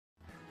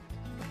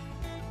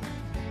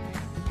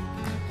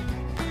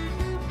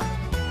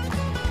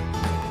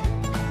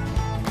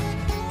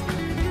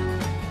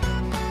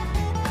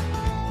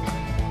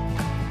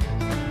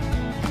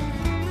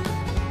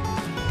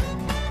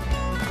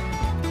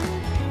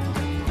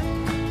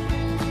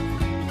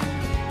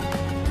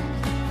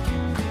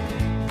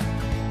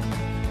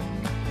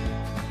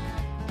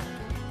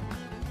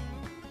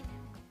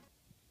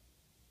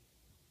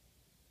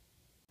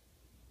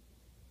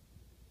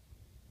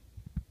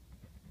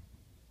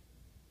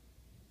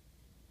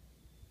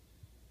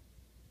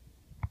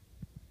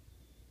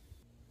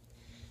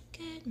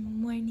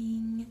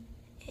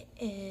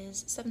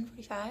is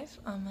 7:45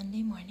 on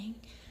Monday morning,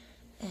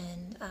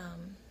 and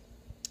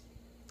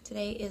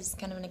today is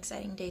kind of an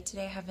exciting day.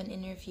 Today I have an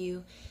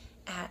interview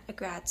at a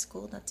grad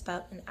school that's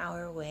about an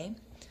hour away,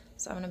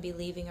 so I'm going to be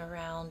leaving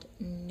around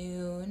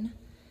noon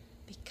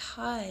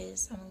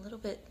because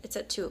it's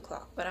at 2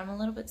 o'clock, but I'm a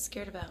little bit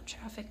scared about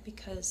traffic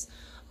because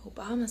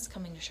Obama's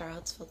coming to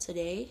Charlottesville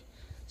today,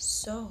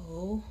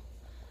 so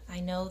I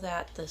know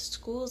that the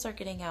schools are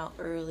getting out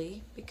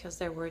early because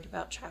they're worried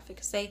about traffic,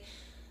 because they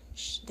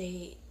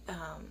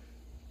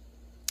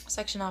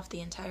section off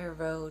the entire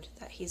road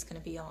that he's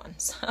going to be on,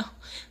 so,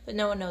 but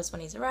no one knows when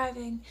he's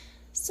arriving,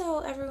 so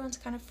everyone's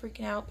kind of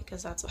freaking out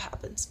because that's what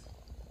happens.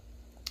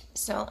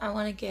 So I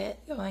want to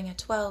get going at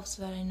 12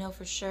 so that I know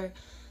for sure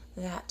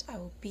that I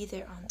will be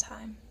there on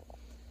time.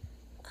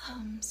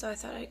 So I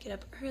thought I'd get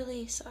up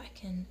early so I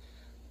can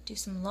do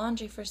some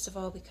laundry first of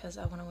all, because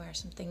I want to wear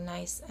something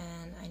nice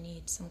and I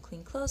need some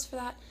clean clothes for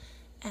that,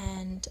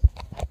 and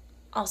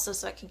also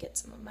so I can get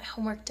some of my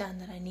homework done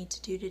that I need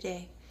to do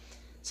today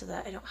so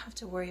that I don't have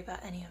to worry about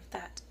any of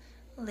that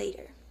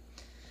later.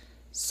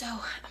 So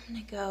I'm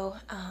gonna go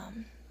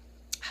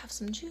have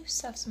some juice,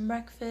 have some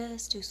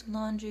breakfast, do some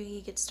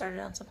laundry, get started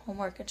on some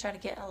homework, and try to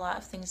get a lot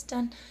of things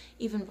done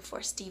even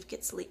before Steve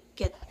gets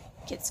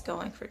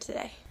going for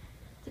today.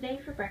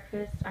 Today for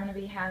breakfast I'm gonna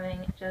be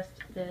having just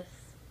this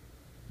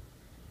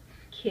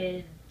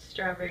kid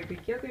strawberry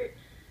Greek yogurt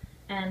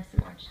and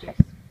some orange juice.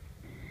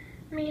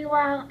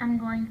 Meanwhile, I'm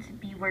going to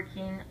be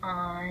working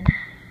on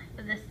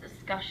this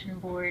discussion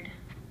board.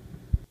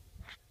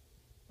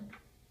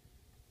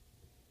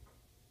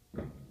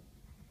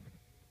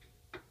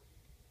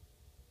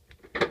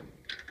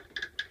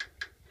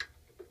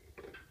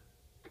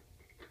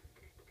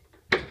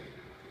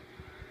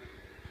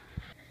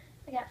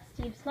 I got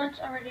Steve's lunch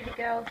all ready to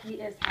go. He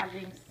is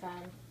having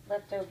some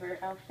leftover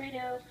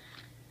Alfredo,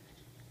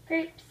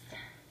 grapes,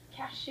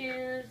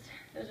 cashews,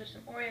 those are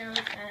some Oreos,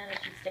 and a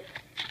cheesesteak.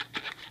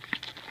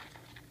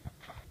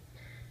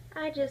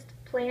 I just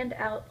planned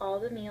out all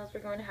the meals we're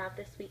going to have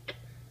this week.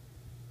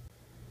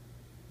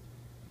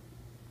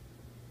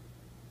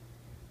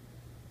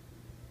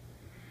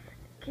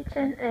 The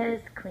kitchen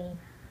is clean.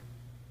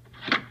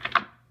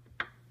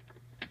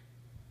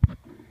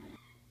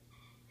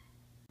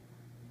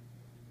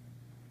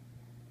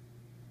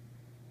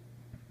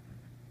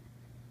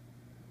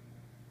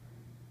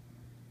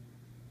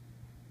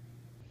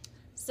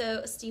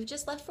 So Steve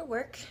just left for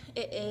work.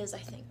 It is, I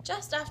think,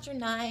 just after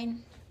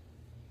 9.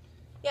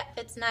 Yeah,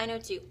 it's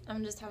 9:02.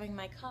 I'm just having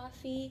my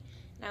coffee,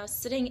 and I was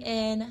sitting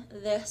in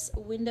this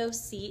window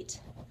seat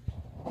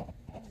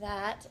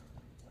that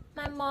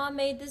my mom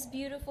made this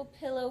beautiful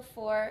pillow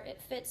for.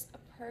 It fits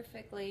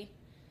perfectly,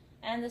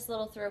 and this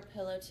little throw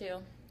pillow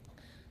too.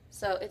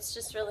 So it's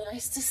just really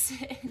nice to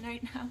sit in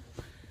right now.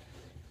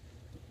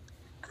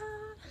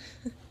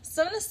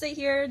 So I'm gonna sit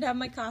here and have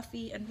my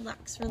coffee and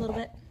relax for a little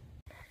bit.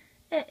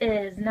 It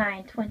is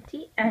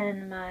 9:20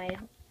 and my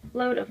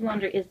load of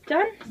laundry is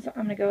done, so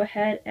I'm going to go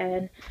ahead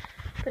and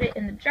put it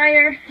in the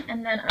dryer,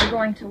 and then I'm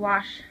going to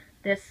wash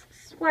this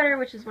sweater,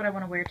 which is what I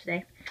want to wear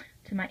today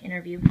to my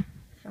interview. So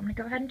I'm going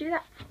to go ahead and do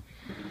that.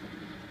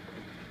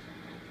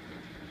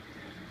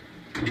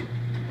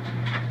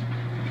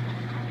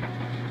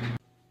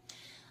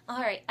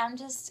 Alright, I'm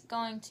just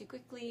going to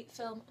quickly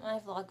film my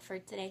vlog for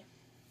today.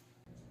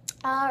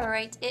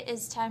 Alright, it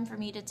is time for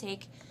me to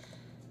take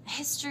a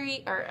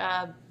history or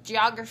a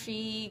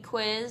geography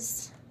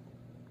quiz.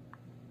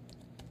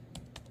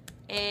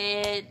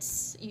 It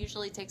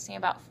usually takes me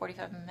about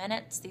 45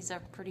 minutes. These are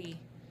pretty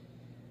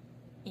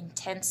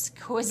intense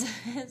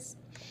quizzes.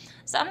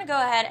 So I'm gonna go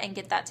ahead and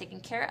get that taken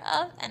care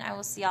of, and I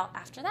will see y'all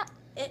after that.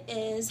 It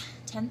is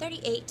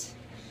 10:38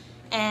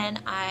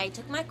 and I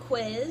took my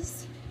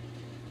quiz.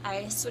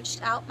 I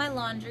switched out my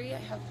laundry. I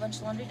have a bunch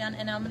of laundry done,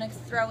 and I'm gonna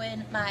throw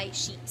in my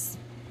sheets.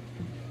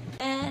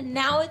 And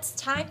now it's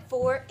time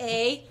for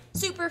a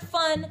super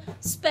fun,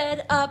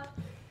 sped up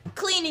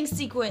cleaning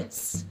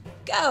sequence.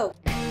 Go!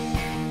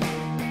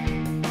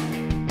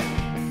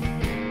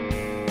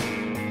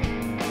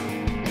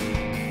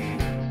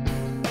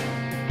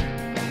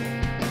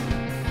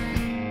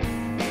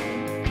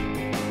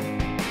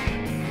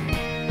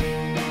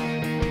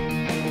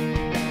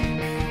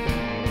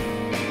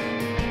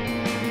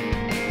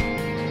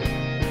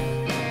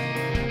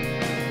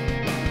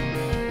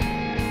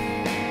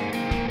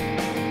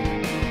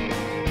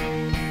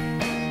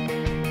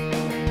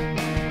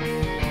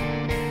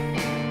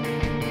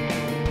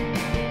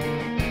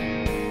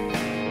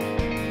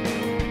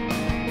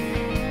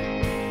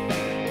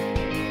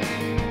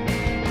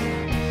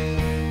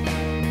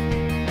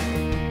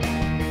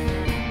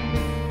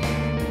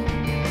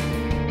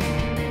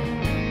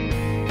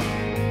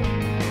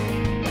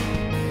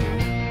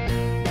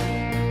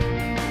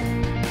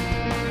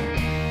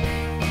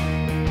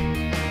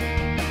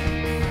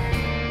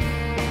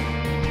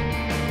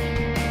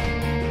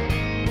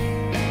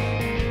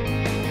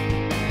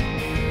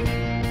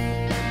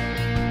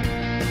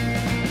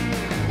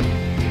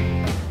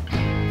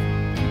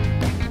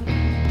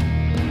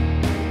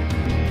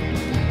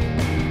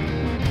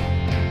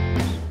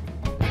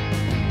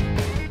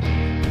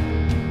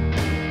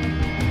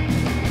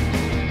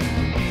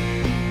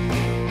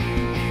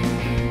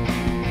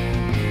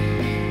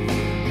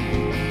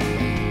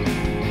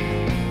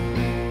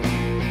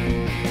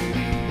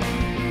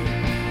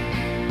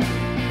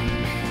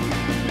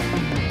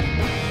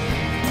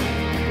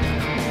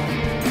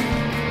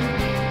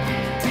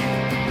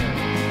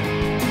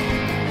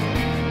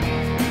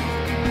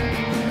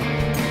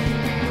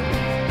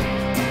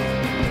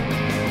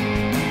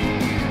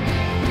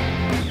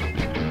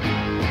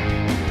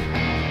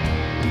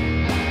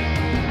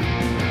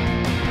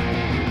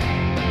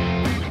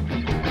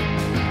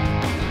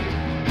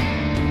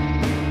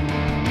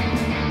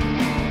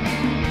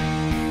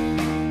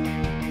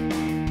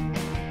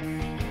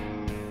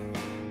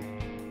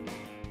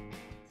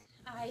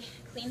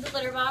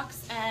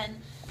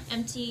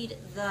 emptied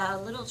the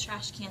little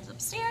trash cans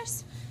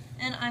upstairs,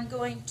 and I'm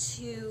going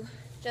to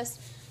just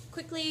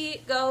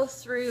quickly go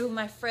through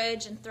my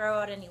fridge and throw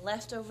out any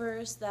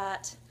leftovers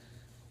that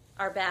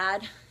are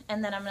bad,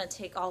 and then I'm going to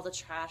take all the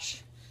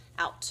trash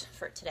out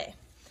for today.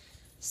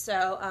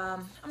 So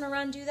I'm going to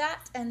run and do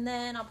that, and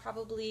then I'll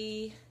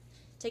probably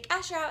take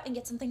Asher out and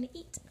get something to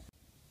eat.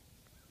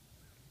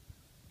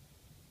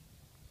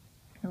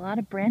 A lot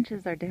of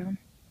branches are down.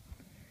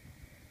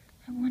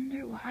 I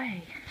wonder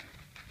why.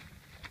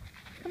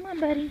 Come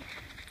on, buddy.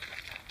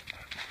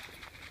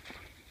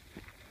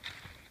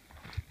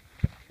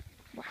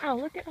 Wow,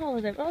 look at all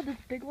of them. Oh, this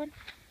big one.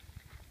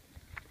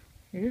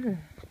 Ew.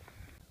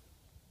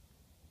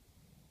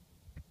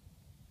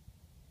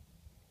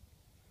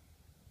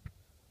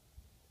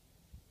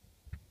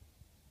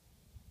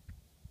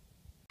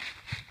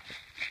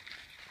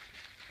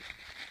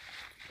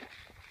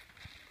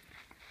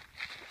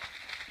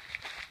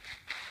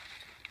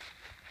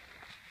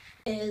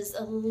 Is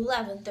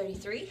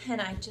 11:33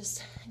 and I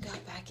just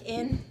got back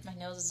in. My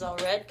nose is all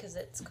red because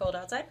it's cold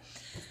outside.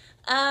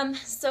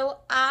 So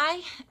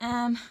I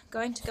am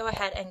going to go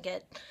ahead and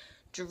get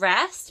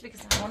dressed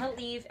because I want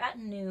to leave at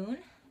noon.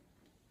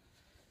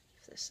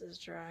 If this is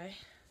dry.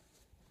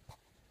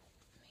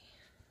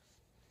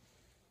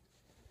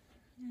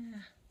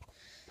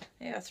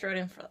 Yeah, I'll throw it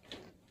in for like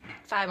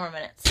 5 more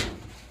minutes.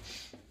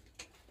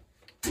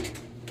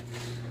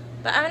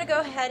 But I'm going to go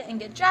ahead and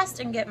get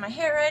dressed and get my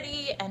hair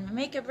ready and my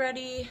makeup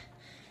ready,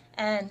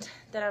 and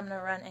then I'm going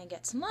to run and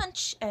get some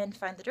lunch and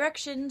find the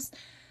directions,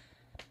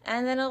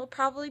 and then it'll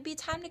probably be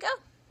time to go.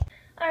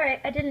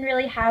 Alright, I didn't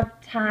really have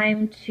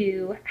time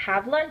to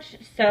have lunch,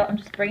 so I'm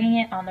just bringing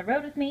it on the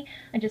road with me.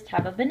 I just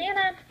have a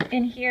banana,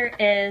 and here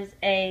is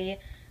a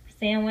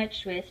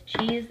sandwich with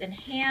cheese and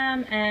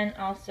ham, and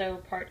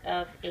also part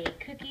of a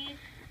cookie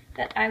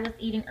that I was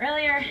eating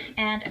earlier,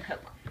 and a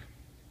Coke.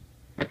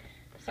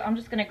 So I'm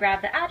just going to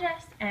grab the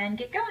address and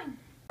get going.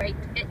 Right,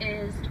 it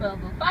is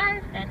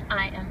 12:05 and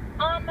I am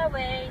on my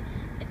way.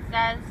 It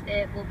says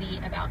it will be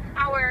about an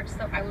hour,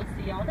 so I will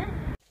see y'all then.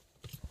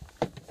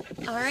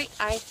 Alright,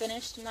 I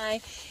finished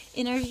my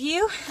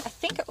interview. I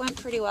think it went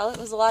pretty well. It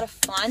was a lot of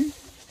fun.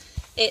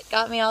 It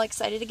got me all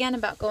excited again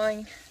about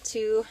going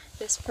to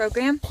this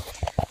program.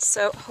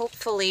 So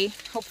hopefully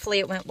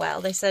it went well.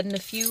 They said in a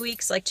few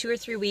weeks, like 2 or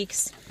 3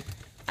 weeks,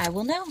 I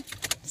will know.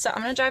 So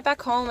I'm going to drive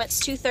back home.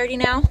 It's 2:30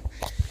 now.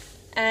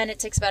 And it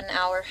takes about an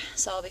hour,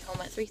 so I'll be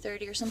home at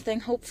 3:30 or something,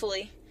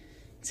 hopefully.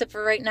 Except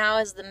for right now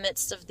is the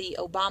midst of the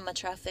Obama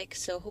traffic,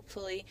 so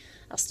hopefully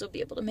I'll still be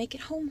able to make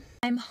it home.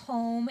 I'm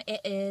home.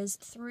 It is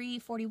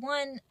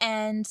 3:41,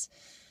 and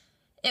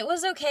it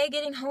was okay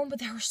getting home, but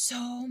there were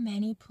so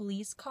many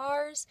police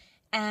cars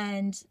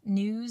and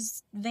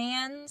news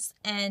vans,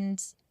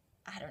 and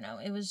I don't know,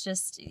 it was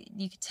just,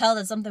 you could tell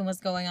that something was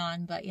going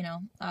on, but you know,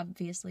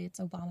 obviously it's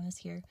Obama's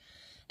here.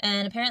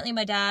 And apparently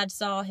my dad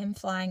saw him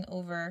flying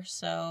over,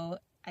 so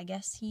I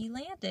guess he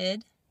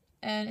landed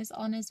and is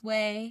on his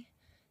way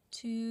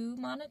to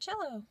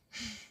Monticello.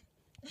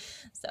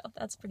 So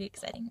that's pretty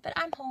exciting. But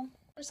I'm home.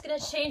 I'm just going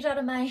to change out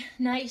of my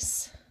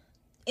nice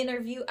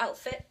interview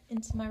outfit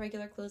into my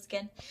regular clothes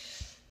again.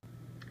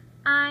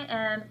 I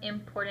am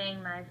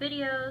importing my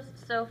videos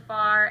so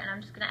far, and I'm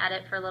just going to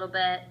edit for a little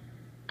bit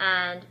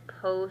and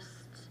post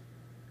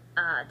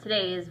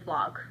today's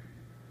vlog.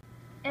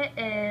 It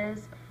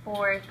is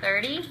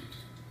 4:30.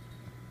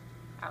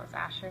 That was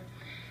Asher.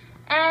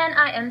 And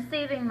I am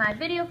saving my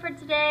video for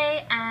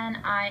today, and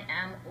I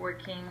am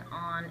working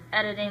on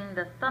editing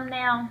the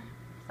thumbnail.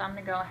 So I'm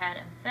going to go ahead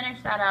and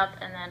finish that up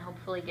and then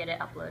hopefully get it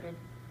uploaded.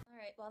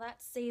 Alright, while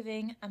that's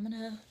saving, I'm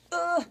going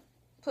to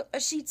put my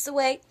sheets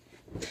away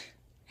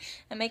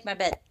and make my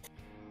bed.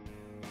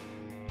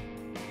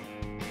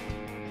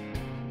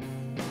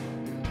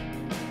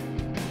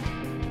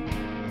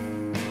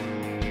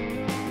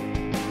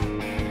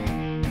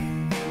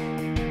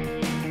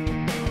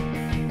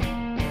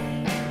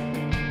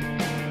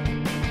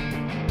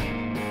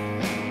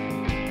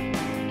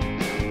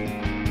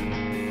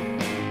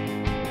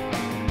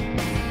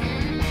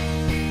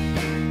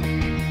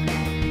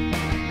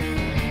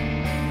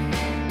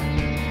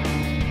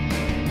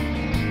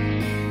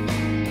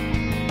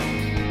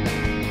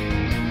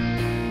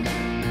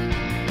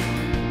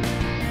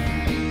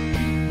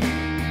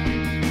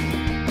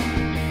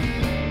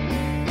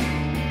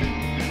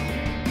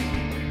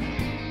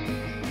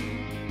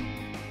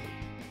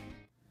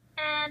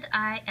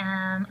 I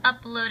am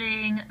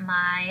uploading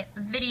my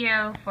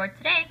video for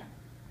today.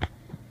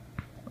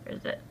 Where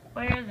is it?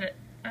 Where is it?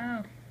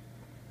 Oh,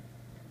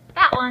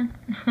 that one.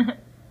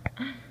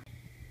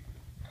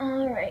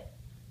 Alright.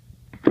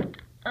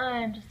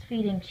 I'm just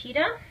feeding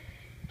Cheetah.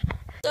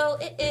 So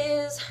it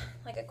is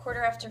like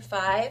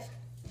 5:15,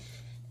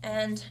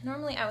 and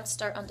normally I would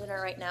start on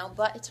dinner right now,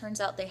 but it turns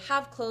out they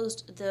have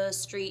closed the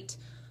street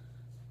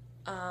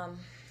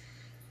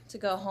to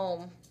go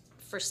home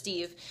for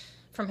Steve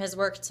from his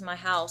work to my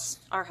house,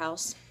 our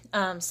house.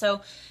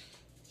 So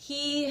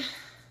he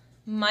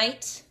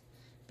might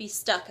be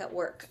stuck at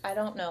work. I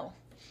don't know.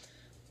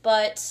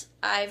 but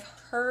I've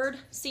heard,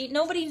 see,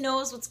 nobody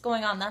knows what's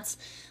going on. That's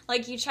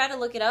like you try to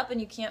look it up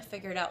and you can't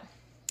figure it out.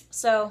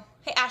 So,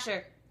 hey,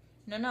 Asher.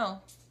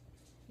 No.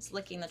 He's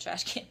licking the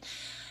trash can.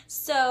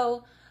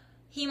 So,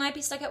 he might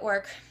be stuck at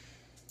work,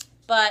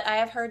 but I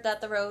have heard that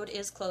the road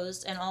is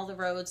closed, and all the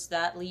roads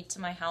that lead to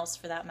my house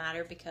for that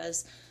matter,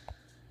 because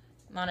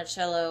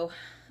Monticello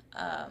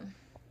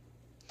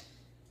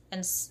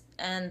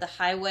and the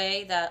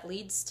highway that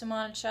leads to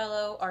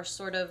Monticello are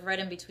sort of right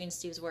in between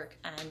Steve's work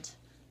and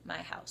my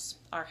house,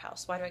 our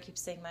house. Why do I keep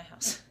saying my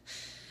house?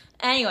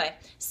 Anyway,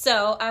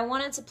 so I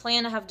wanted to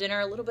plan to have dinner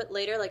a little bit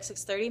later, like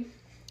 6:30,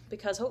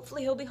 because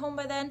hopefully he'll be home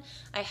by then.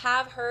 I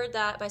have heard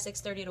that by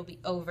 6:30 it'll be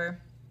over.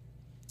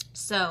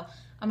 So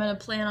I'm going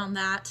to plan on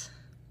that,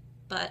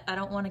 but I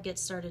don't want to get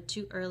started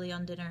too early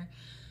on dinner,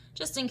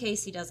 just in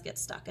case he does get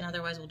stuck. And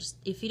otherwise,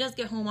 if he does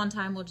get home on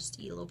time, we'll just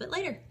eat a little bit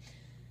later.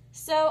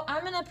 So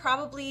I'm going to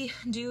probably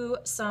do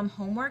some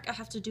homework. I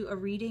have to do a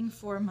reading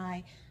for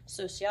my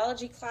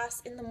sociology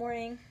class in the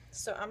morning.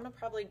 So I'm going to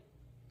probably,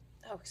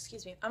 I'm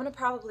going to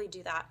probably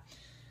do that.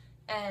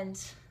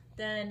 And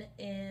then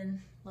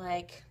in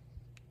like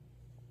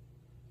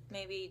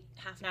maybe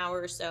half an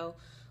hour or so,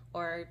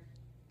 or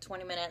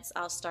 20 minutes,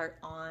 I'll start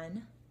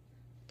on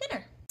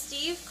dinner.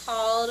 Steve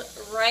called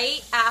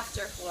right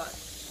after,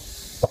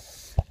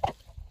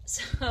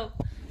 So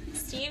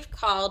Steve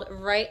called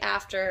right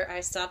after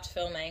I stopped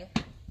filming,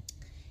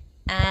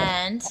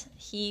 and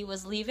he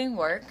was leaving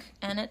work,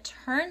 and it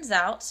turns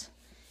out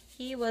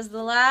he was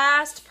the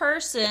last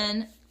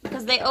person,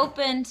 because they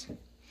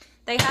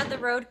had the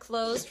road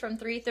closed from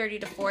 3:30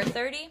 to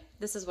 4:30.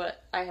 This is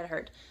what I had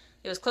heard.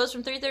 It was closed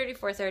from 3:30 to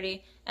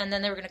 4:30, and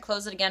then they were going to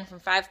close it again from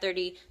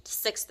 5:30 to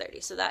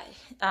 6:30, so that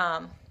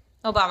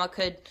Obama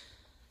could,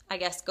 I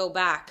guess, go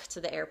back to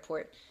the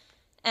airport.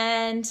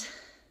 And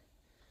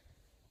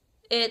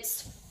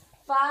it's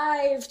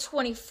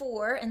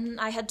 5:24, and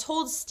I had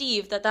told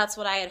Steve that that's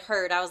what I had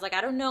heard. I was like,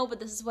 I don't know, but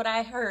this is what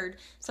I heard.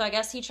 So I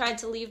guess he tried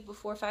to leave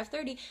before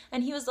 5:30,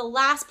 and he was the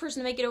last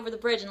person to make it over the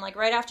bridge. And like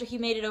right after he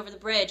made it over the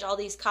bridge, all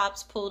these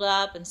cops pulled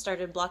up and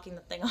started blocking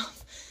the thing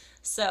off.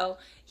 So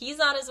he's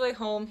on his way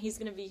home. He's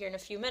going to be here in a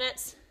few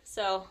minutes.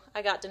 So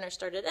I got dinner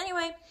started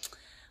anyway.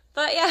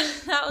 But yeah,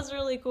 that was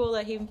really cool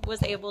that he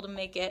was able to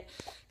make it,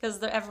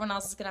 because everyone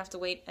else is going to have to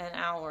wait an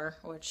hour,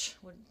 which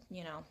would,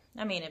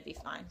 I mean, it'd be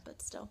fine,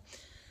 but still.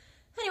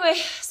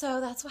 Anyway, so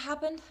that's what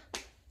happened.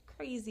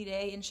 Crazy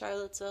day in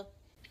Charlottesville.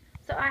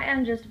 So I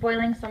am just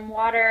boiling some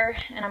water,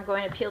 and I'm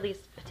going to peel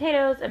these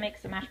potatoes and make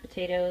some mashed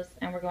potatoes,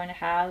 and we're going to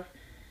have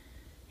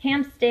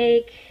ham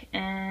steak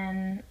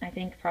and I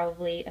think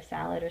probably a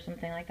salad or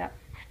something like that.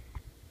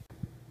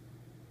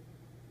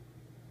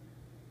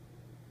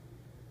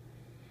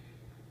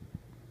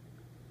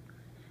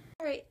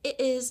 Alright, it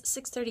is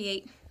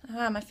 6:38.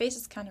 My face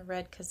is kind of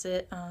red because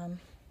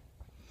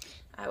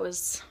I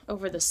was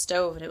over the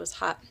stove and it was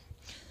hot.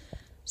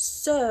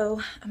 So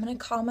I'm going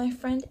to call my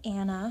friend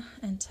Anna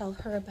and tell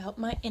her about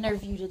my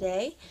interview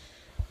today.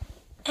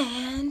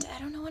 And I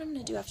don't know what I'm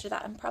going to do after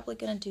that. I'm probably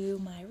going to do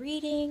my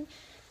reading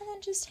and then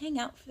just hang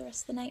out for the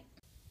rest of the night.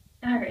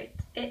 Alright,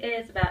 it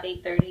is about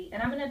 8:30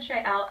 and I'm going to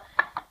try out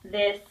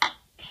this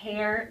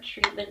hair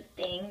treatment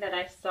thing that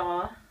I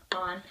saw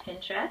on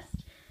Pinterest.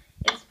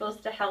 It's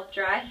supposed to help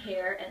dry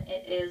hair, and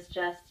it is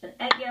just an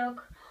egg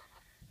yolk,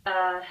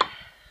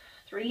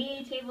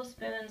 3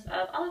 tablespoons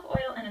of olive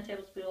oil, and a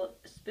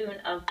tablespoon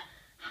of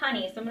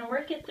honey. So I'm going to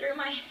work it through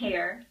my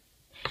hair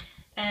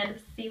and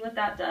see what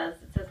that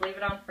does. It says leave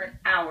it on for an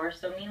hour.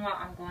 So meanwhile,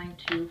 I'm going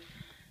to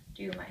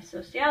do my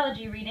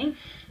sociology reading,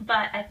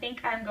 but I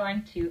think I'm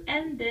going to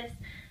end this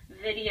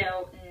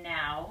video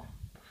now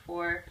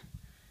before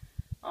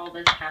all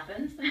this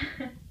happens.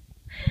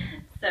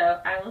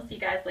 So I will see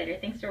you guys later.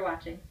 Thanks for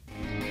watching.